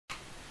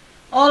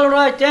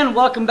Alright then,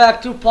 welcome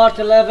back to part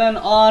 11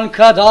 on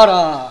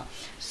Kadara.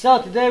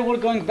 So today we're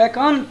going back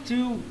on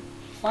to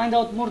find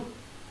out more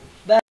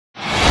back.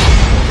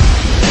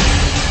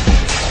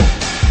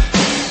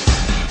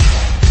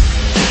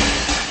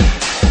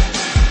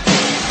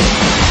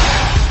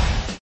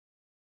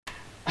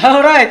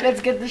 Alright,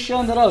 let's get this show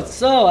on the road.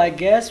 So I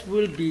guess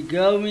we'll be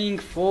going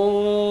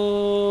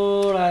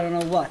for... I don't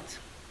know what.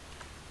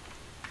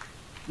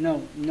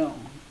 No, I'm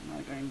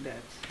not going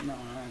that. No,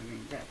 I'm not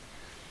going that.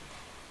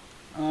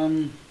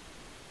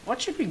 What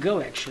should we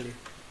go actually?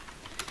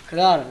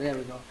 Kadara, there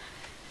we go.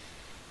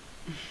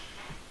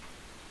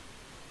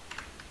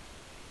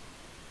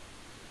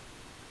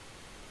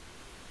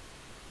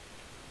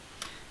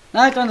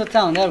 Night on the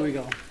town, there we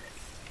go.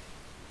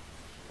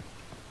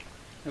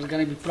 There's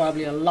gonna be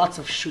probably a lots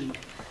of shooting.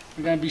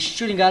 We're gonna be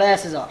shooting our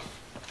asses off.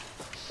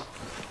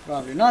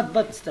 Probably not,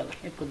 but still,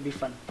 it could be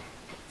fun.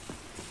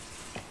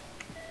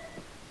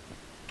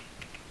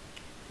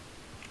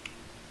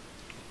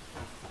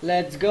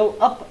 Let's go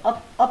up.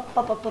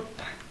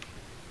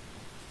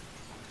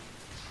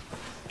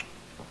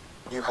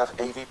 You have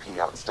AVP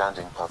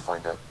outstanding,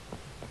 Pathfinder.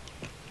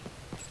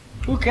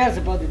 Who cares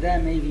about the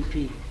damn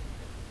AVP?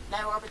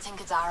 Now orbiting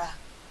Kadara.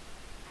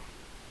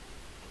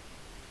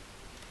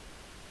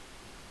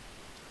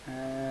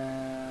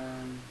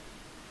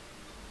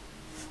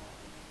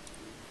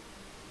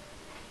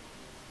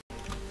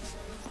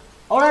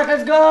 Alright,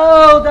 let's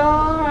go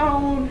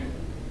down!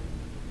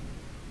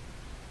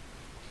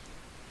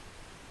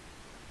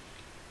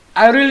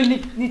 I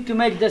really need to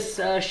make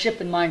this ship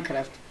in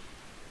Minecraft.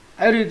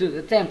 I really do.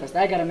 The Tempest.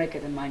 I gotta make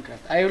it in Minecraft.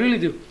 I really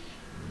do.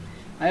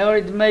 I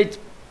already made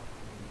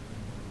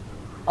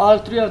all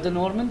 3 of the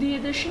Normandy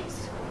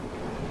editions.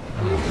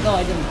 No,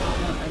 I didn't.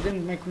 No, I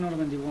didn't make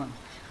Normandy 1.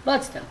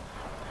 But still.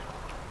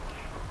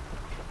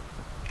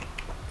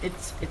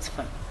 It's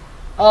fun.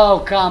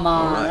 Oh, come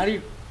on. Right. Are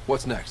you...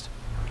 What's next?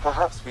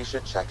 Perhaps we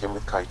should check in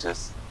with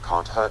Kitus.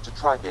 Can't hurt to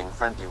try being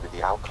friendly with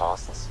the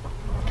outcasts.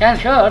 Can't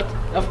hurt.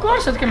 Of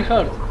course it can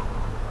hurt.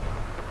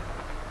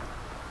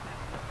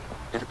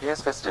 It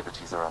appears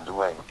festivities are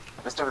underway.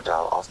 Mr.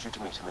 Vidal asked you to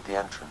meet him at the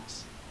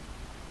entrance.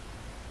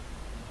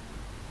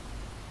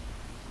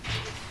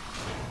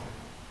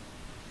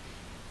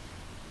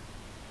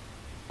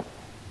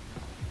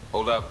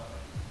 Hold up.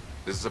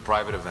 This is a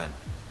private event.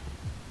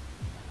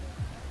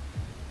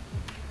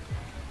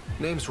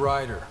 Name's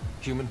Ryder.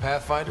 Human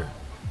Pathfinder.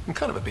 I'm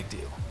kind of a big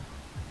deal.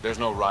 There's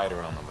no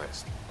rider on the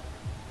list.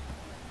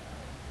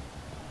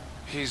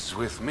 He's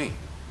with me.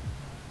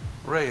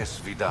 Reyes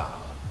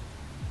Vidal.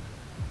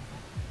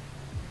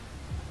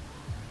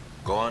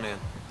 Go on in.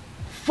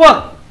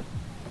 Fuck!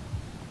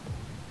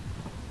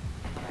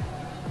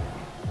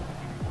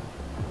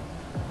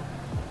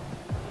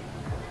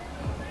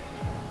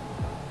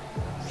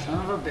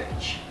 Son of a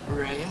bitch.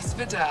 Reyes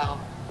Vidal.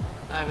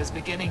 I was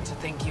beginning to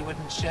think you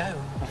wouldn't show.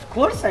 Of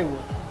course I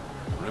would.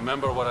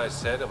 Remember what I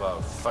said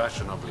about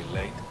fashionably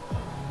late?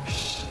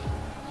 Shh.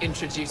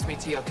 Introduce me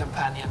to your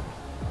companion.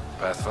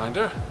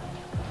 Pathfinder?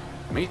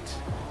 Meet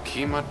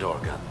Kima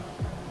Dorgan,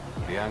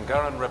 the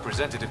Angaran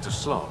representative to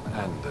Sloan,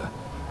 and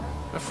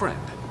a friend.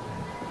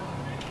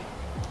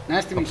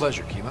 Nice to meet A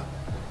pleasure, Kima.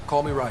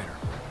 Call me Ryder.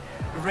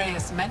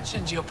 Reyes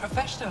mentioned your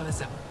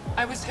professionalism.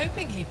 I was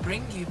hoping he'd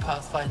bring you,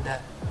 Pathfinder.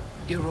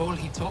 You're all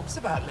he talks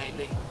about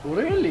lately. you.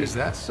 Really? Is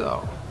that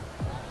so?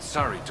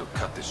 Sorry to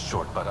cut this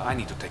short, but I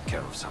need to take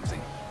care of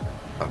something.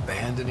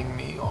 Abandoning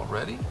me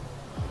already?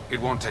 It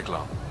won't take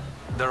long.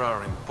 There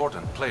are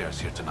important players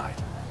here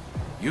tonight.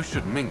 You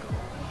should mingle,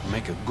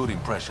 make a good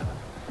impression.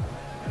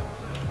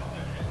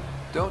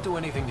 Don't do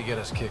anything to get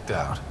us kicked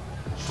out.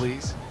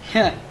 Please?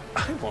 Yeah.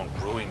 I won't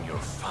ruin your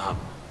fun.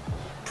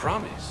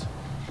 Promise.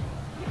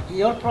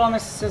 Your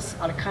promises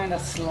are kind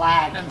of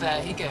slag. And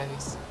there he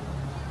goes.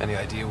 Any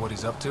idea what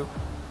he's up to?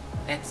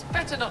 It's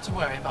better not to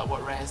worry about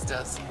what Reyes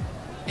does.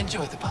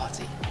 Enjoy the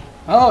party.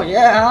 Oh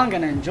yeah, I'm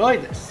gonna enjoy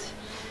this.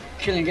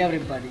 Killing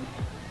everybody.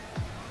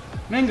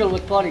 Mingle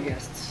with party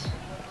guests.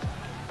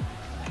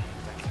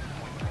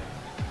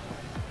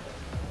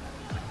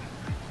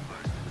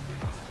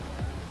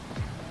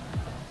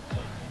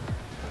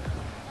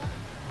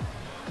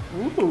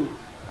 Ooh.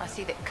 I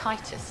see that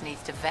Kitus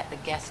needs to vet the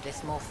guest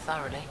list more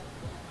thoroughly.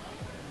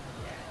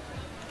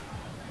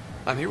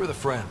 I'm here with a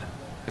friend.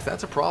 If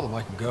that's a problem,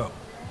 I can go.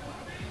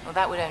 Well,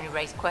 that would only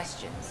raise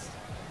questions.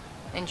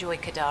 Enjoy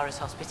Kadara's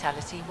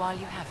hospitality while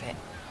you have it.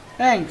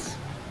 Thanks.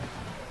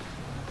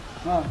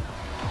 Oh,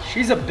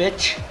 she's a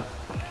bitch.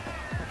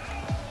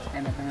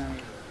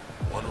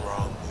 One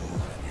wrong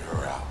move and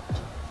you're out.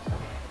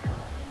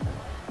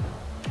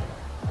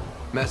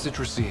 Message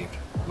received.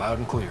 Loud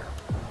and clear.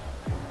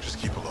 Just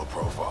keep a low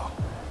profile.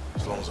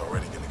 Sloan's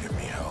already gonna give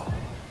me hell.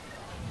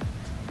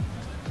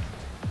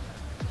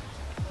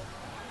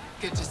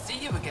 Good to see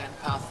you again,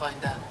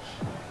 Pathfinder.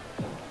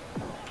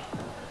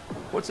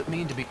 What's it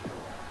mean to be...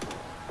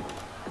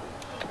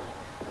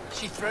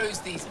 She throws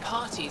these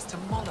parties to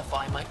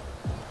mollify my...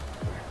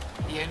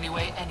 The only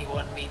way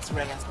anyone meets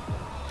Reyes.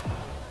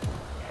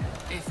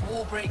 If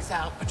war breaks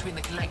out between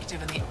the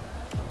Collective and the...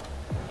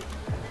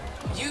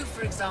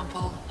 for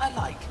example, I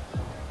like.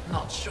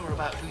 Not sure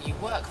about who you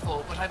work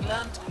for, but I've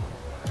learned...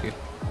 You-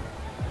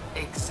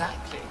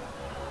 Exactly.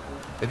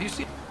 Have you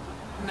seen?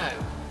 No.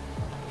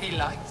 He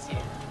likes you.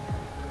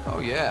 Oh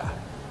yeah,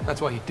 that's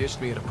why he dished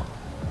me at a.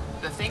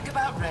 The thing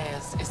about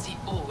Reyes is he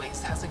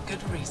always has a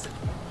good reason.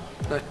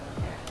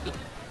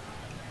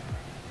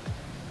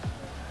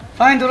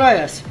 Find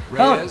Reyes.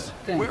 Reyes,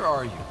 Thank- where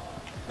are you?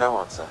 No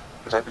answer,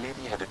 but I believe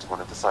he headed to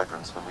one of the side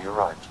rooms when we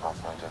arrived,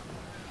 Pathfinder.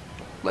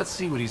 Let's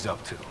see what he's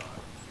up to.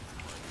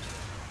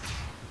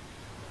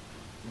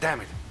 Damn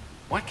it.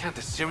 Why can't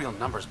the serial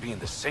numbers be in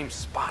the same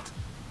spot?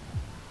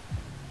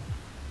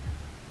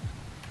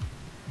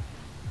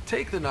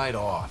 Take the night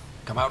off.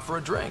 Come out for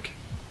a drink.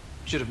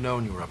 Should have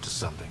known you were up to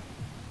something.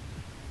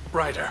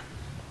 Ryder,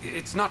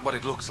 it's not what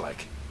it looks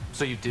like.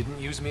 So you didn't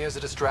use me as a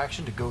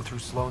distraction to go through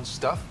Sloane's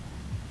stuff?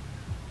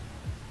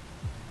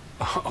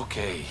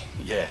 Okay,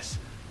 yes.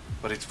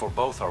 But it's for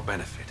both our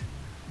benefit.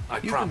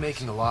 You've promise. been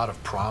making a lot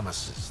of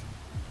promises.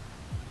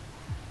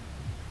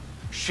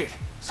 Shit,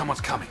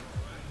 someone's coming.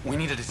 We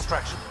need a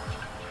distraction.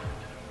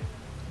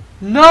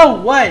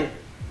 No way!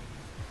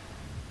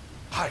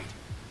 Hide.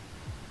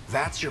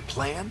 That's your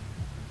plan?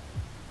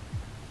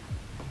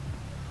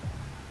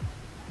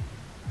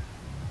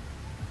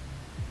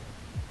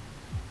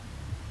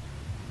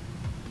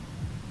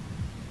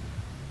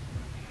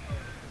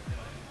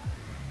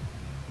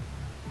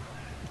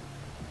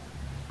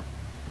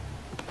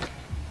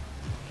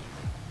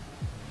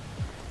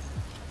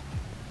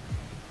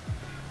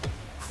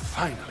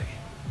 Finally.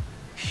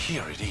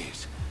 Here it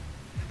is.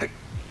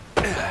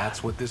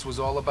 That's what this was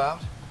all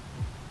about?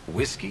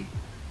 Whiskey?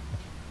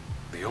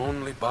 The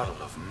only bottle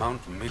of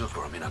Mount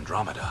Milgram in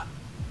Andromeda.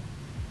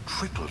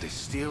 Triple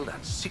distilled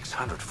and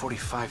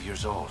 645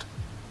 years old.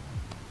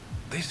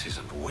 This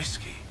isn't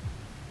whiskey.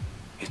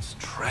 It's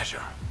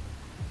treasure.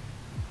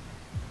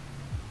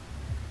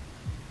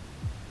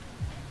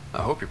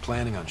 I hope you're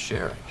planning on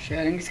sharing.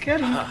 Sharing is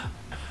caring.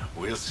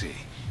 We'll see.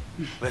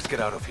 Let's get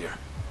out of here.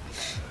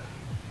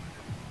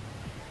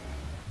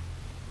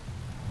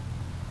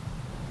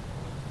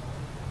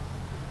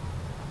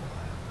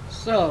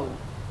 So,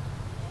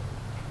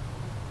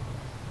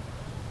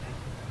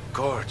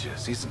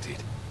 Gorgeous, isn't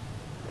it?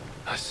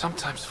 I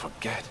sometimes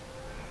forget.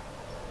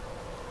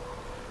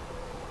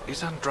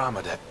 Is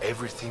Andromeda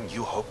everything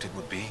you hoped it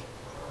would be?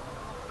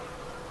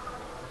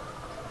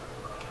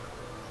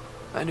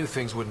 I knew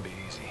things wouldn't be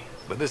easy,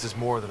 but this is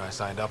more than I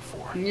signed up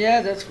for.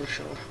 yeah, that's for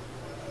sure.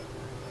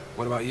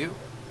 What about you?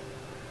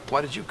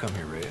 Why did you come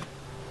here, Rhea?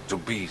 To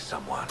be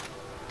someone.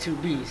 To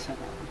be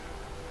someone.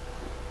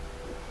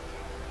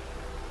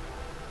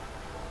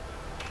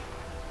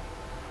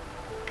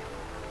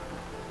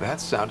 That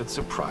sounded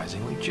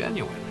surprisingly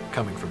genuine,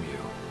 coming from you.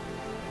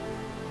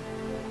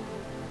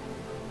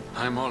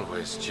 I'm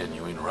always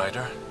genuine,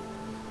 Ryder.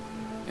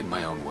 In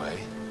my own way.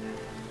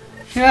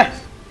 Yeah,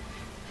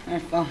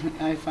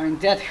 I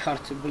find that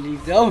hard to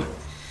believe though.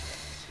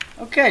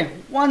 Okay,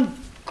 one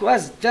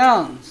quest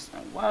down. So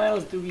what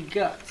else do we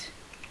got?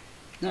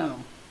 No,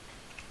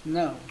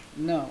 no,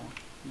 no,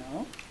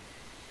 no.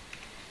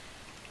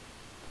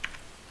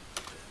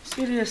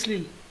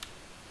 Seriously.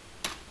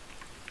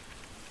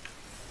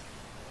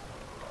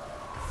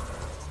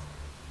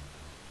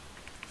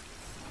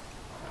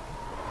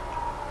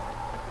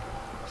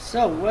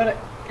 So where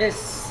is...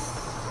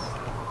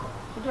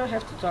 Who do I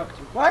have to talk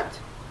to? What?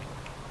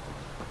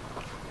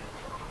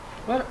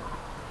 Where...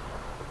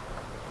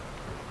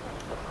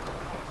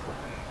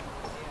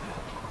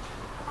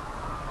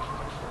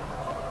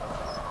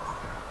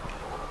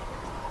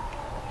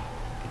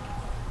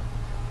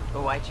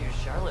 But why choose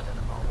Charlotte in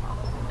a all?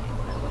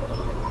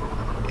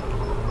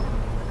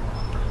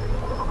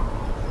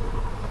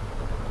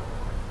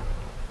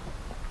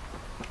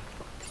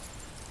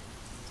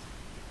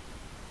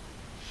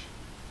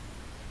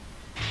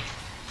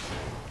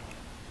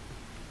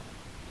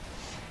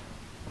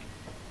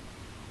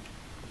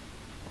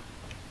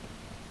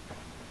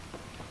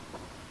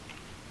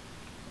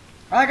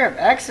 I got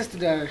access to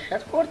the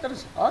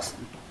headquarters?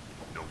 Awesome.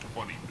 No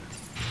funny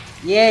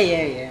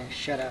Yeah,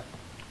 shut up.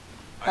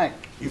 Hi.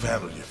 You've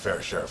handled your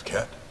fair share of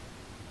Ket.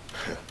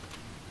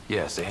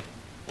 Yes, eh?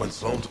 When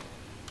Sloane's...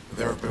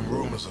 There have been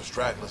rumors of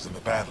stragglers in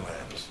the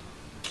Badlands.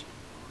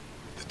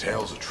 The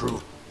tales are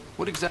true.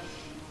 What exactly?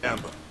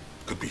 Amber.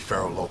 Could be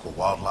feral local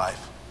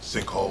wildlife,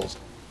 sinkholes,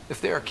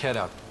 If there are Ket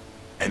out,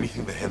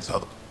 anything that hints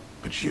other...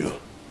 But you're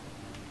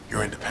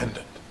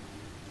independent.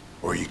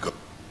 Where you go...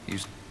 you...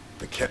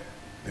 The Ket,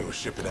 they were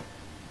shipping it,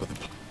 but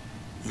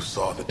you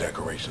saw the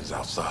decorations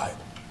outside.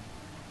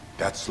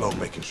 That's Sloane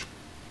making sure...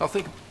 I'll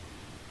think...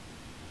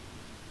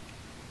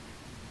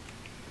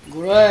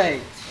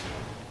 Great.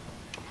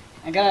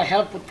 I gotta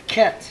help with the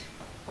cat.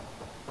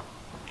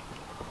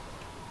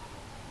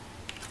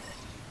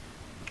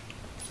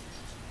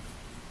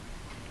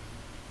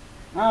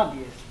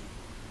 Obviously.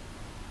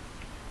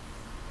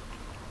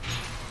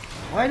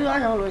 Why do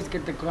I always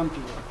get the grumpy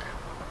look?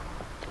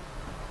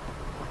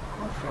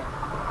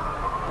 Okay.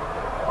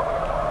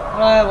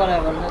 Alright,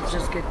 whatever. Let's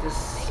just get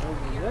this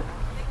over here.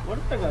 Where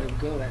do I gotta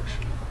go,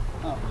 actually?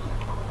 Oh.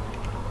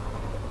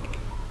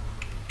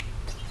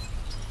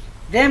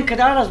 Damn,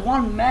 Kadara's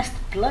one messed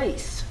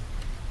place.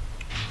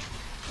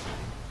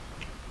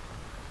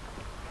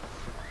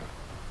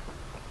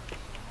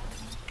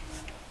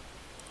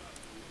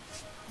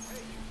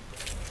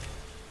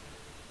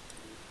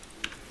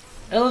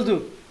 It'll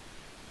do.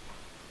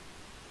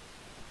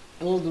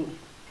 It'll do.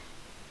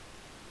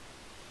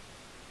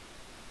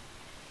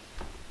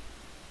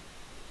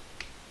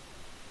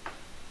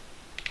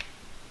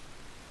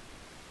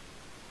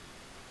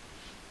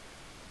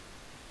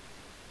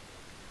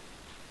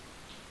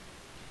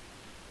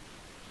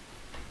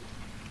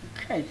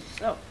 Okay,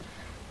 so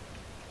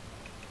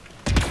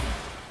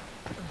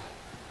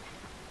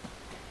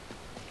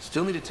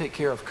Still need to take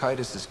care of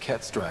Kaitis'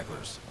 cat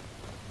stragglers.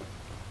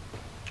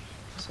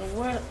 so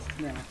where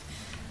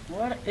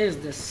is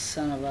this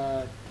son of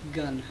a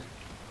gun?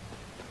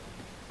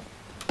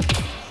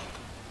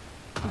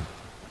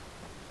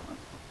 What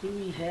do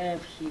we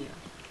have here?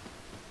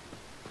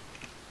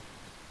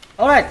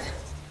 Alright.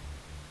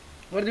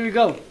 Where do we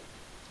go?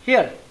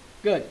 Here.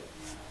 Good.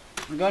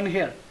 I'm going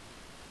here.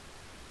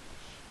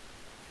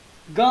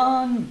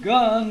 Gun,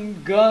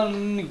 gun,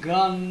 gun,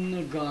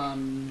 gun,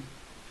 gun.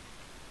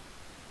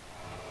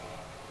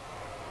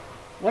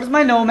 What is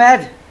my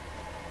nomad?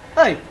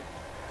 Hey!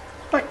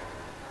 Wait.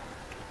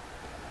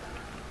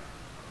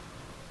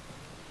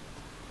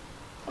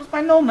 What's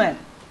my nomad?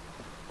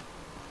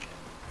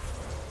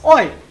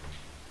 Oi!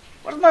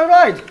 Where's my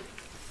ride?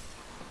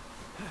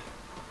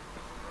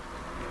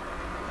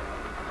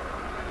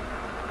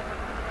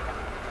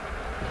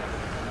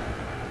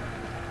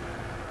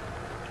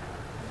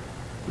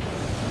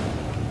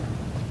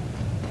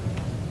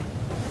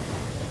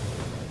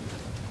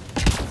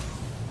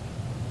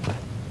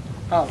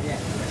 Oh, yeah.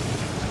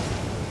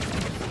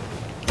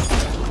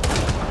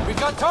 We've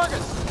got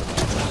targets!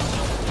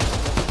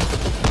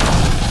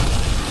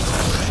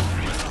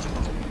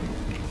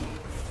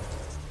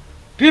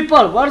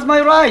 People, where's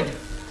my ride?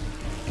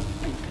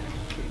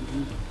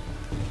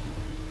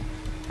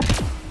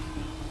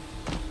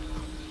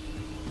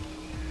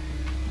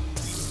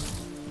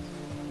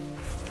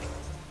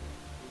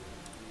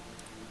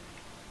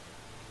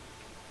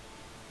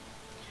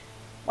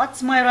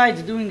 What's my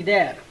ride doing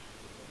there?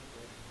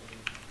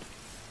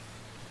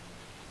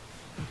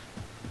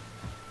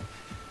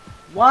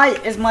 Why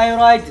is my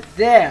ride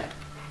there?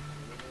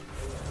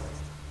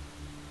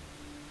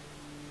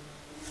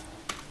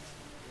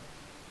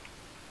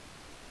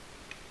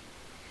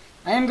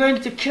 I am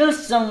going to kill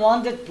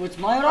someone that puts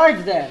my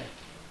ride there.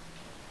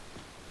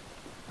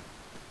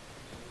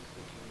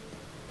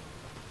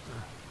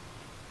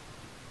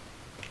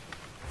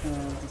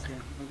 Okay,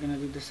 we're gonna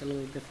do this a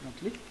little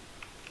differently.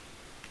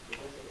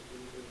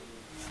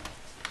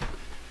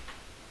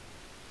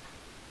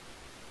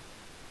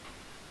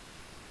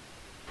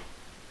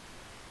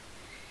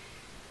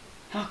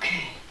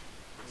 Okay.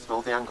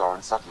 Stole the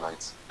Angaran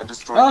satellites and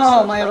destroy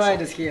Oh, the my vessel.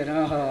 ride is here.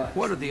 Oh,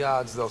 What are the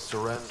odds they'll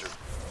surrender?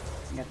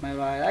 I got my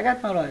ride. I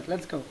got my ride.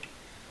 Let's go.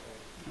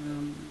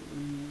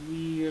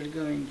 We are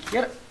going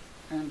here,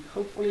 and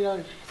hopefully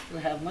I still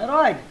have my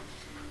ride.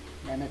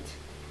 Damn it!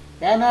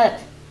 Damn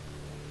it!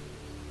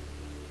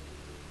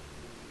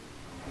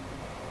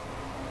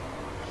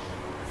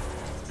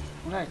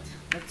 All right,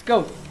 let's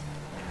go.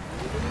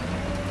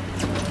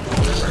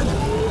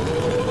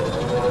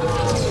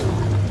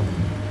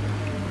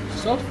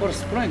 Salt for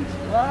sprint.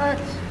 What?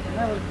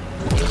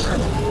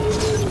 Never.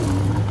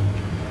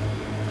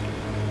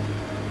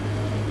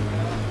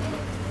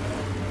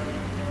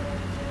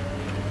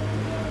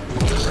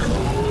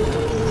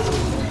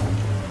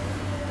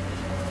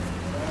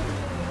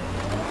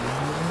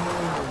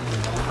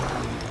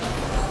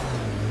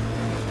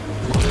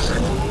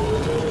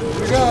 Here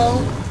we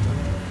go.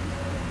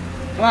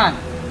 Come on.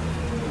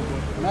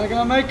 I'm not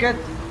gonna make it.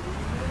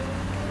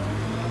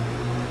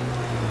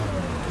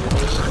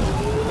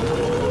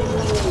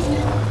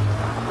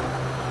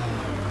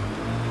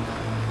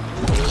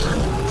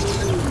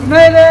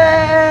 Made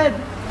it!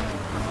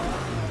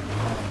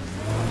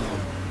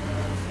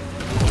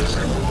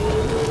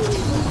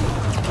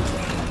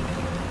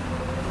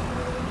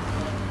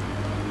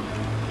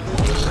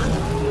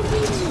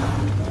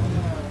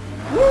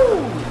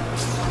 Woo!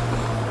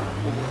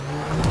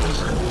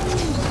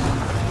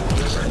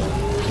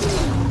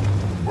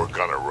 We're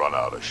gonna run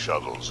out of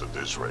shuttles at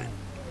this rate.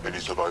 Any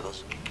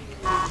survivors?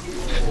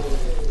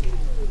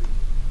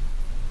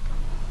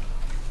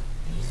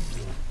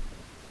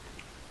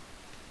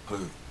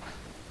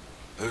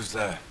 Who's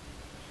there?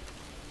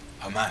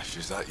 Hamash,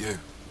 is that you?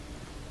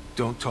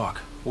 Don't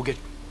talk. We'll get...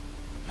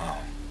 No,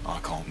 I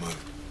can't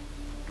move.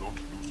 Don't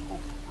lose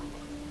hope,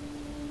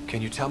 brother.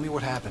 Can you tell me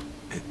what happened?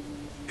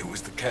 It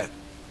was the cat.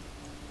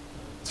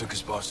 Took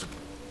us by surprise.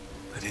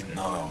 They didn't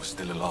know I was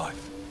still alive.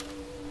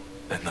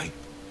 Then they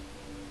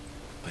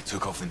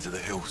took off into the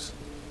hills.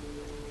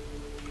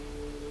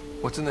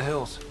 What's in the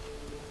hills?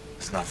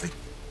 There's nothing.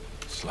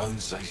 Sloane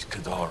says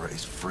Kadara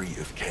is free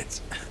of cats.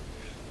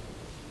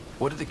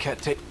 What did the cat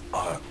take?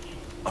 I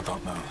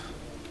don't know.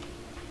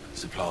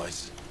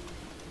 Supplies.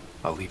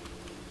 I'll leave.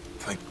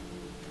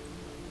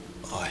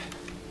 Hi.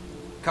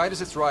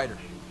 Kaitis, it's Ryder.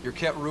 Your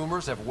Ket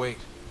rumors have weight.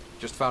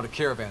 Just found a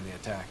caravan they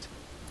attacked.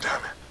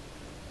 Damn it.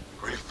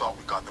 Really thought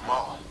we got them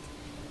all.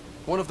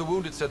 One of the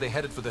wounded said they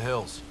headed for the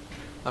hills.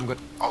 I'm good.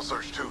 I'll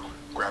search too,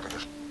 grabbing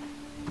this.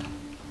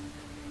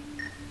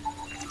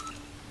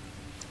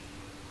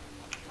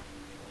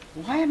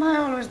 Why am I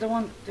always the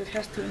one that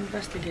has to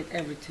investigate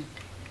everything?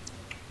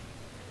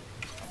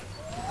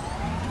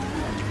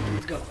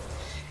 Let's go.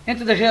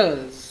 Into the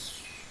hills.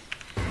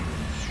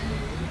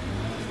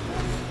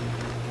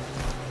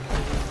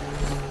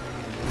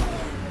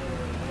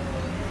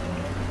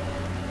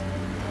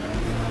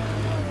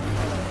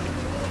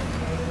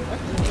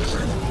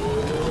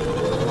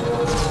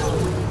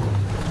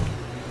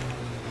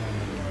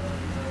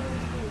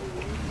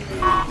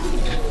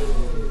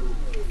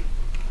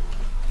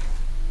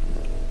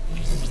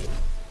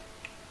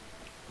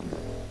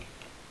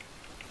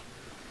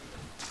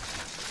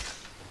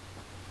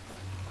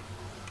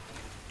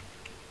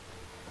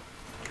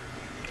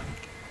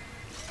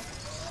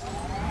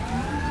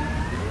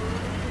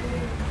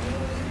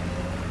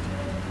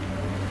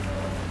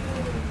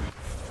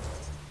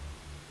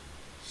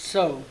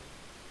 So,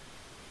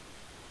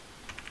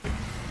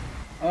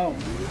 oh,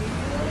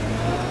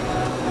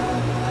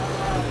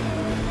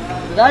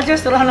 did I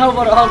just run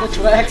over all the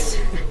tracks?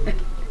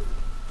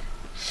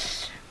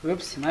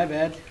 Whoops, my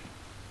bad.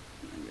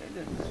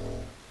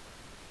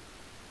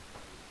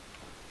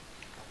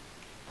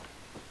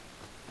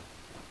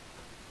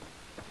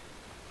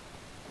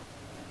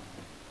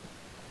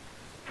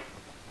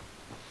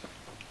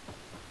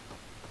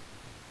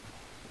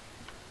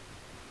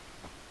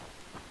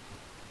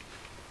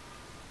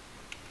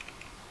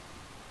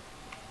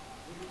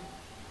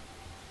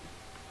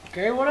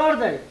 Okay, what are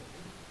they?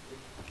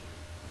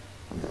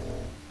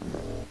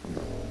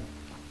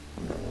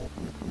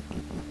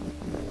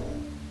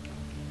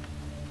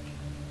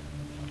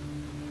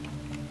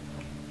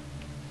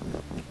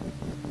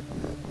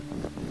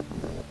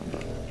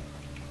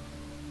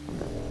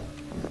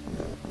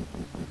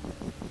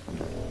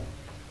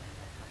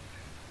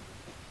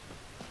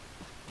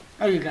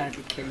 Oh, you gotta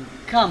be kidding me.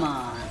 Come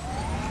on.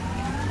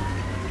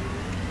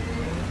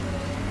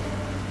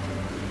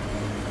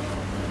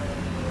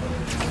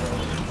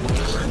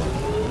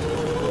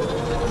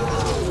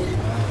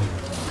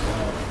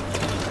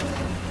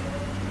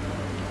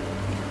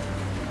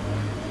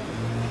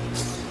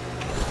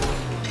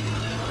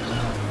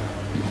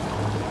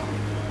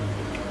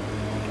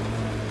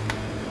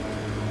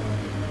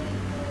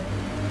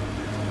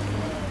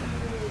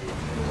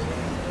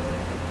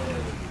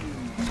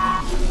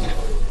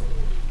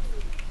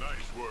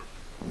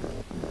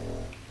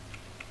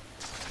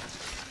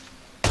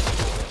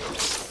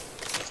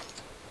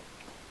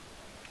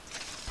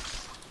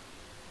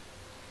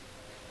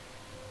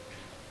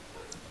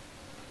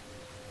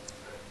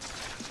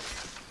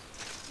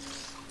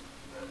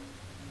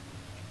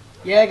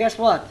 Yeah, guess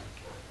what?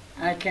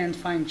 I can't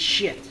find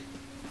shit.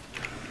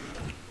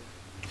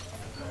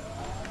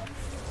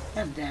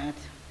 God damn it.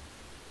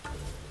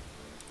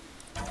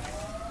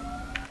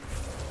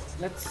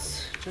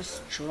 Let's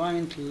just try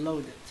and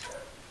load it.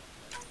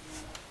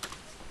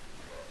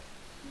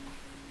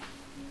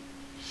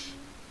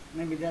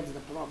 Maybe that's the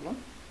problem.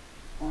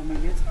 Or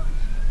maybe it's not.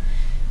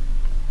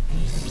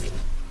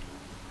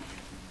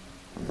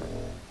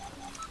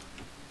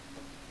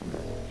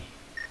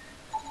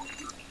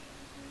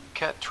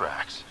 Ket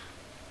tracks.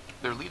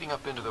 They're leading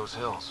up into those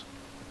hills.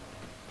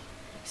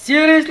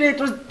 Seriously, it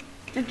was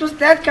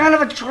that kind of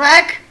a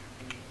track?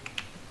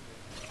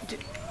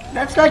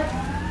 That's like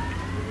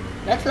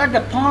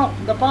the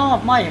palm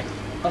of my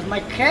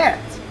cat.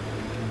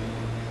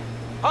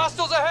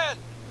 Hostiles ahead!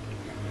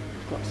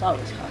 Of course,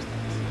 always hostiles.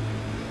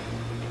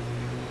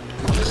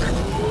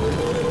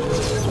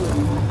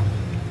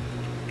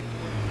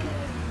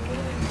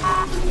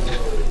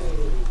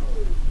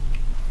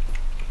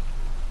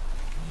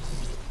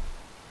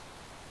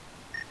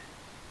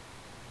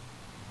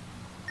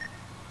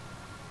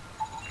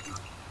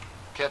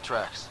 Ket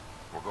tracks.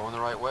 We're going the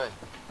right way.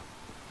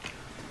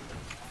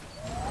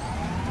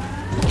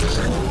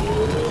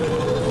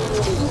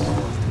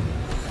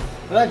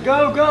 Let's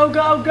go, go,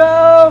 go,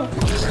 go!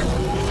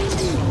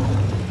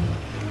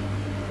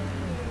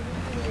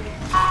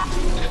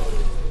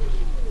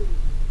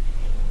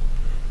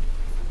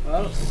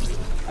 Well,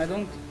 I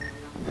don't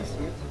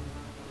see it.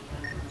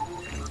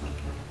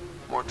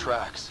 More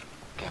tracks.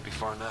 Can't be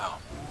far now.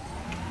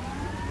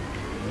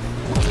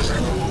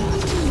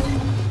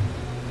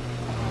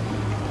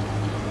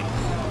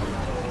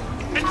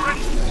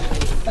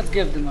 Let's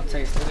give them a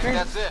taste, okay?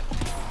 That's it.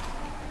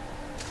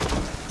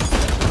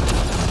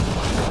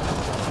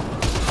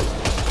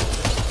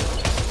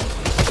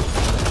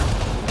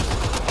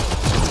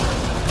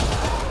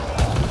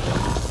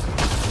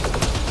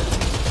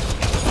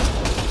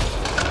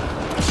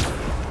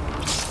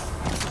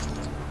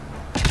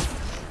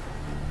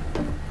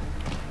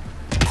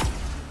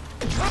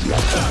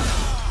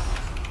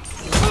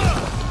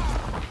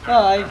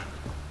 Bye.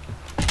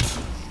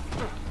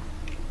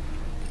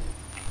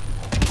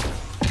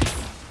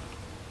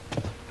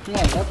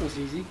 Yeah, that was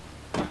easy.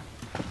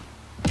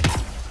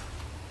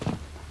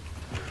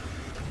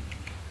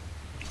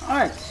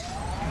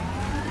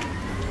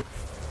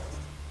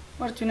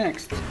 over to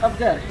next? Up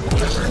there.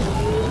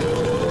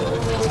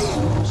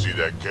 See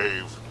that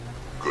cave?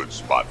 Good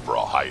spot for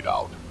a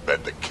hideout.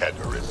 Bet the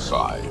Kadara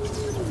inside.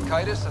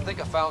 Titus, I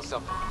think I found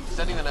something.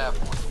 Sending the nav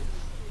point.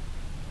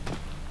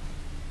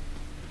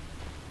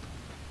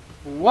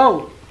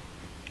 Whoa!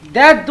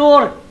 That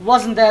door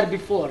wasn't there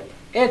before.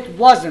 It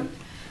wasn't.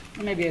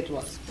 Maybe it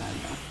was. I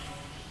don't know.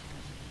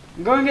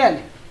 I'm going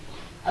in.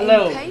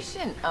 Hello.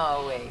 Impatient,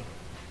 are we?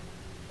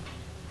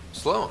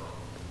 Sloan,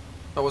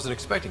 I wasn't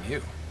expecting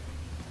you.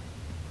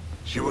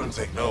 She wouldn't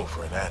take no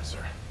for an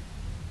answer.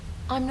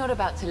 I'm not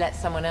about to let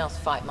someone else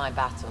fight my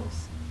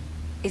battles.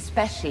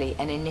 Especially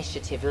an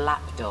initiative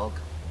lapdog.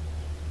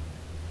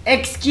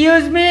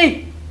 Excuse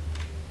me?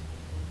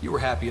 You were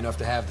happy enough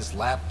to have this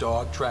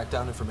lapdog track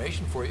down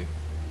information for you.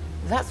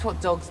 That's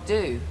what dogs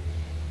do.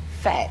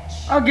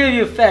 Fetch. I'll give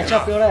you a fetch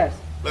up your ass.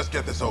 Let's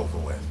get this over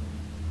with.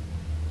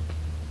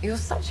 You're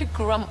such a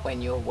grump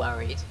when you're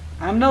worried.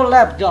 I'm no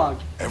lapdog.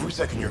 Every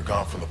second you're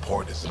gone from the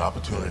port is an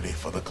opportunity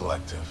for the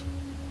collective.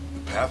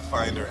 The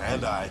Pathfinder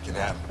and I can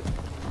have it.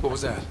 What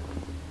was that?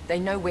 They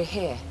know we're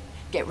here.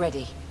 Get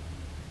ready.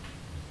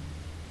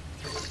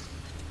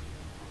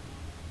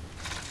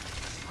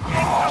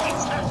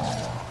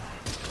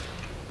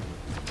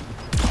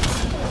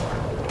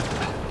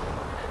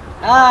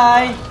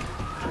 Hi.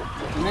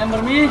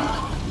 Remember me?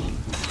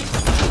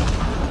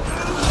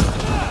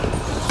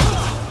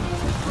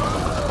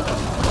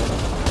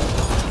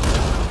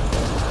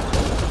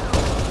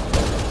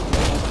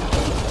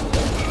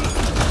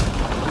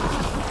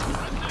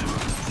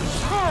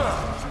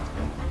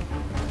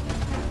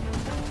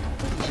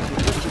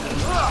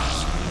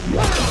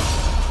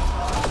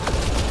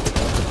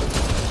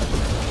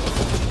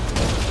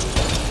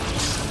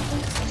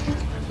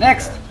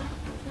 Next.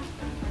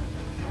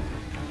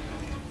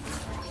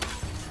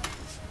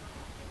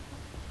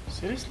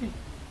 Seriously?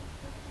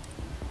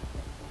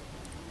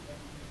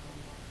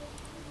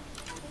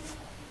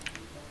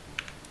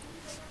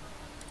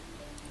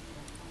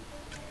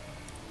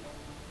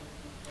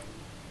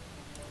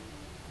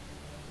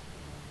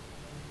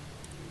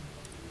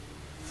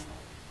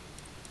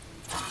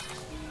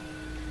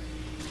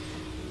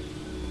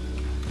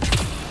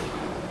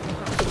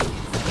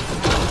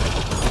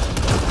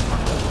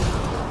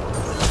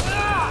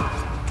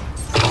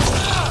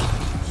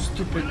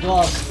 Stupid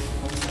dog.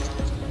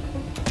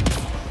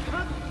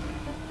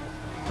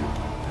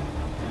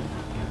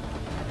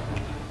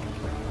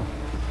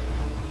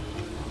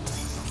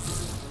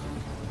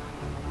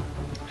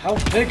 How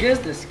big is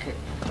this cave?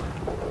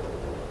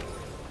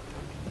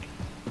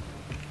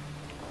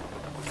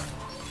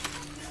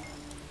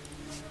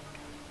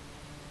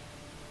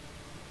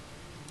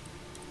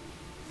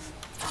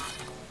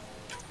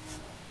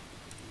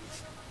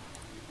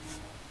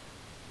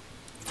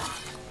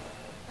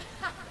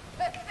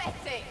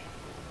 Pathetic.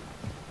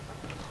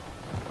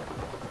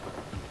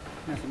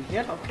 Nothing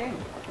here? Okay.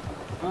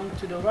 On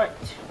to the right.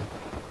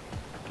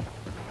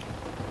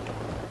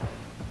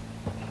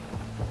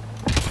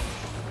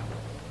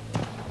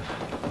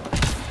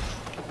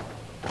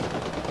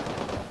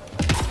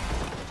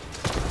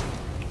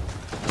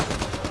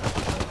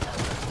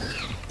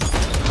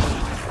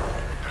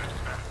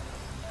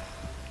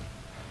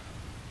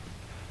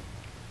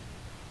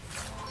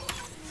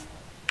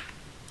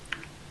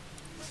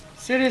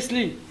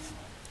 Seriously?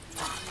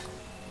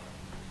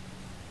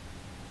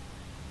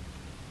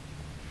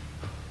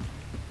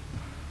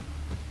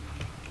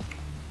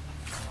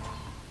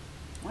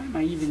 Why am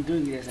I even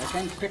doing this? I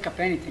can't pick up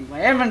anything.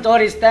 My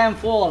inventory is damn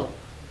full.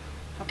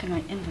 How can my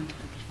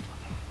inventory be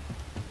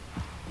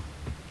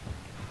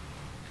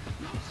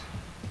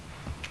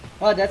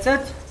full? Oh, that's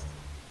it?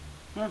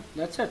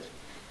 That's it.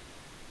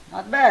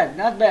 Not bad,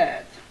 not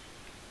bad.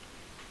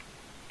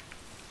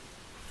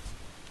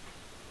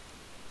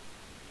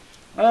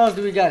 What else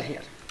do we got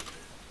here?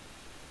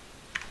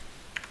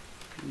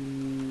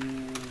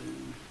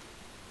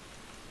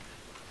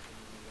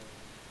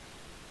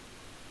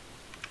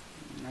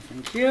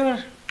 Nothing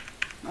here.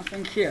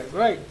 Nothing here.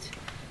 Right.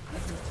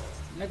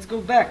 Let's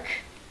go back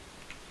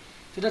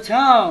to the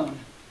town.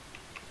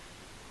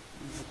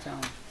 The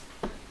town.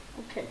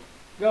 Okay.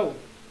 Go.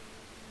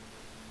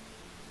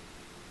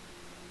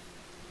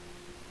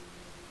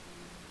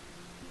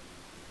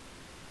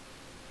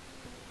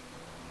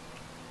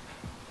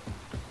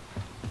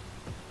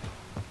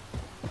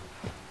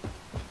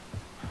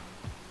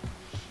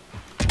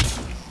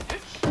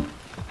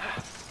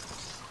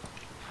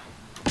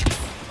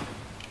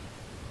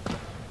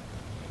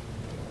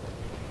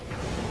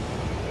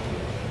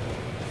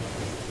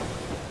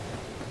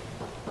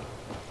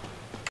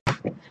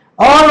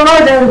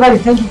 Alright everybody,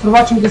 thank you for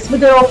watching this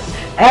video,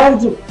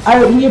 and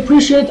we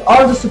appreciate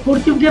all the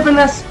support you've given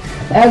us,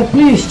 and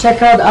please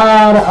check out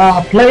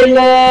our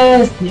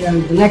playlist,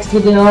 and the next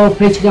video,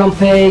 Patreon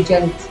page,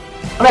 and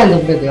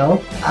random video.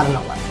 I don't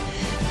know why.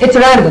 It's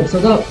random, so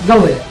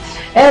go with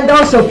it. And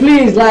also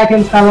please like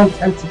and comment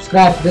and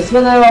subscribe to this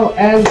video,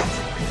 and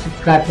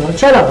subscribe to our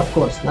channel, of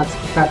course, not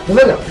subscribe to the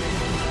video.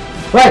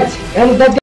 Right, and that